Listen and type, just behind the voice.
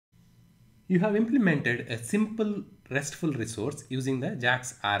You have implemented a simple RESTful resource using the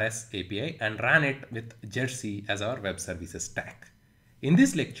JAX RS API and ran it with Jersey as our web services stack. In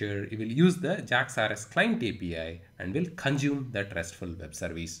this lecture, we will use the JAX RS client API and will consume that RESTful web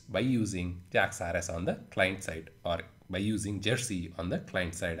service by using JAX RS on the client side or by using Jersey on the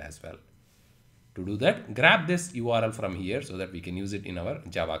client side as well. To do that, grab this URL from here so that we can use it in our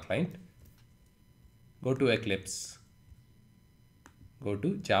Java client. Go to Eclipse. Go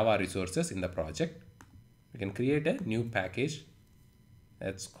to Java resources in the project. We can create a new package.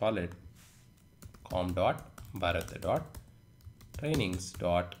 Let's call it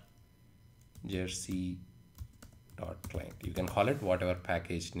com.bharath.trainings.jersey.client. You can call it whatever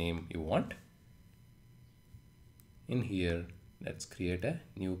package name you want. In here, let's create a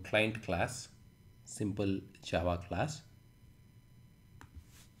new client class, simple Java class.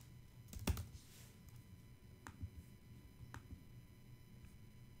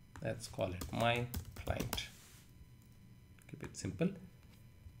 Let's call it my client. Keep it simple.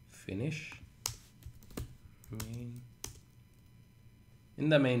 Finish. Main. In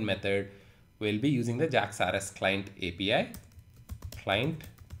the main method, we'll be using the JAX RS client API, client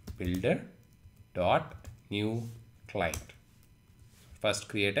builder dot new client. First,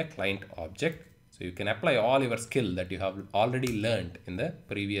 create a client object. So you can apply all your skill that you have already learned in the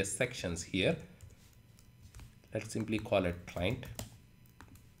previous sections here. Let's simply call it client.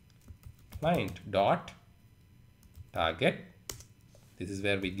 Client dot target. This is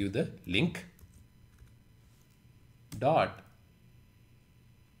where we give the link. Dot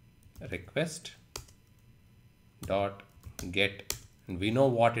request dot get, and we know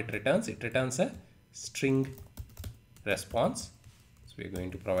what it returns. It returns a string response. So we are going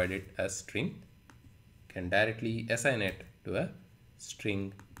to provide it as string. Can directly assign it to a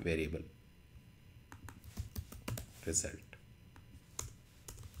string variable result.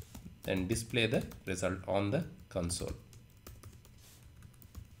 Then display the result on the console.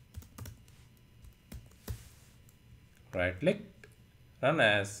 Right click, run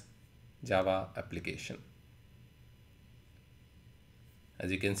as Java application.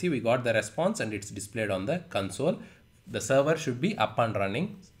 As you can see, we got the response and it's displayed on the console. The server should be up and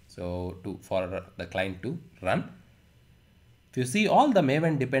running, so for the client to run. If you see, all the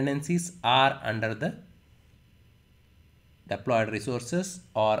Maven dependencies are under the deployed resources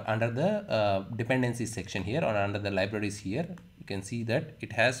or under the dependencies section here or under the libraries here. You can see that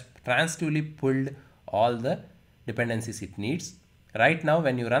it has transitively pulled all the dependencies it needs. Right now,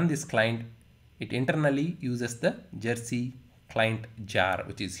 when you run this client, it internally uses the Jersey client jar,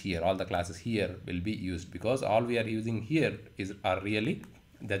 which is here. All the classes here will be used because all we are using here are really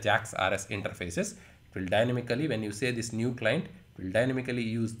the JAX RS interfaces. It will dynamically, when you say this new client, will dynamically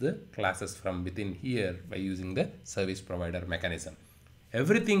use the classes from within here by using the service provider mechanism.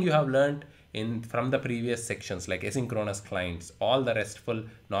 Everything you have learned from the previous sections like asynchronous clients, all the RESTful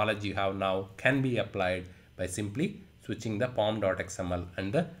knowledge you have now can be applied by simply switching the pom.xml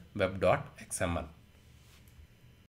and the web.xml.